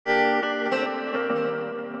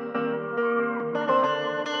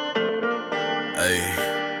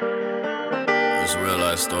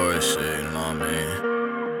life story shit, you know what I mean?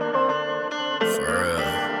 For real.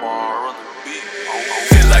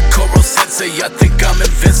 Feel like Koro Sensei, I think I'm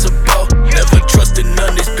invincible. Never trusted none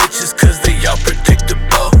of these bitches cause they all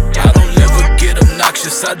predictable. I don't ever get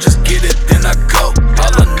obnoxious, I just get it, then I go.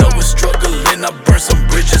 All I know is struggling, I burn some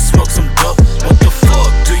bridges, smoke some dope. What the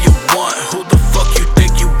fuck do you want? Who the fuck you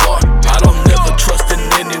think you are? I don't ever trust in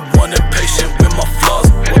anyone, impatient with my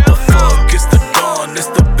flaws. What the fuck? It's the dawn,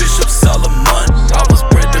 it's the Bishop Solomon. I was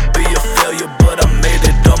bred to be a failure, but I made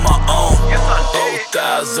it on my own. Both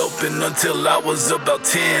eyes open until I was about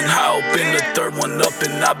 10. I opened the third one up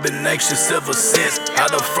and I've been anxious ever since. I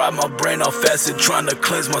done fried my brain off acid, trying to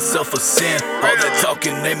cleanse myself of sin. All that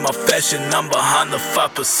talking ain't my fashion, I'm behind the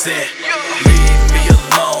 5%. Leave me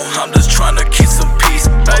alone, I'm just trying to keep some peace.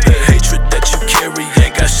 All that hatred that you carry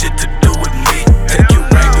ain't got shit to do with me. Take your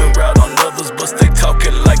anger out on others, but stay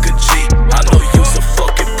talking like a G. I know you's a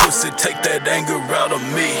fucking pussy, take that anger out of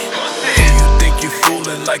me. Who you think you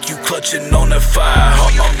fooling like you clutching on that fire?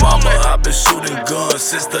 On my mama, I've been shooting guns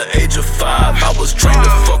since the age of 5. I was trained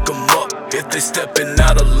to fuck them up if they stepping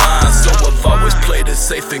out of line. So I've always played it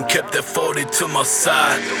safe and kept that 40 to my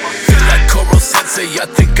side. Feel like Koro Sensei, I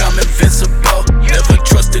think I'm invincible. Never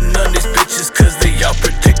trusted none of these bitches cause they all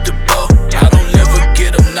predictable. I don't ever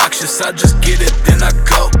get obnoxious, I just get it, then I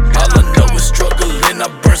go. All I know is struggling, I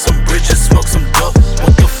burn some bridges, smoke some dope.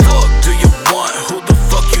 What the fuck do you want? Who the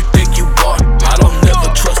fuck you think you are? I don't ever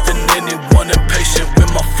trust in anyone, impatient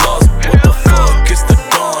with my flaws. What the fuck? It's the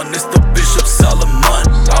dawn, it's the Bishop Solomon.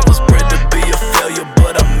 I was bred to be a failure,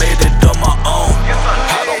 but I made it on my own.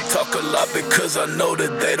 I don't talk a lot because I know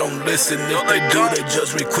that they don't listen. If they do, they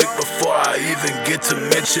judge me quick before I even get to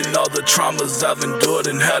mention all the traumas I've endured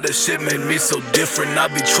and how that shit made me so different. I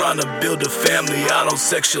be trying to build a family, I don't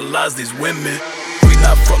sexualize these women. We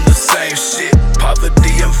not from the same shit,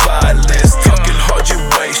 poverty and violence. Talking hard, you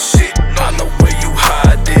ain't shit. I know where you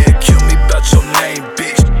hide it. Kill me about your name,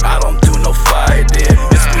 bitch. I don't do no fighting.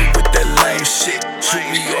 Miss me with that lame shit. Shoot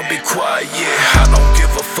me or be quiet. I don't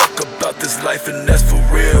give a fuck about this life, and that's for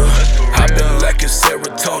real. I've been lacking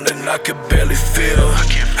serotonin, I can barely feel.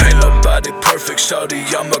 Ain't nobody perfect, shawty,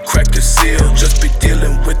 I'ma crack the seal. Just be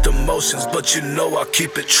dealing with emotions, but you know I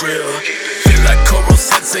keep it trill. Feel like Koro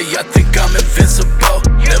Sensei, I think I'm invincible.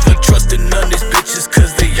 Never trusted none of these bitches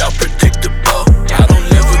cause they all predictable. I don't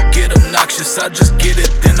ever get obnoxious, I just get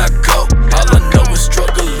it, then I go. All I know is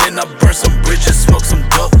struggling, I burn some bridges, smoke some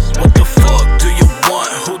dope.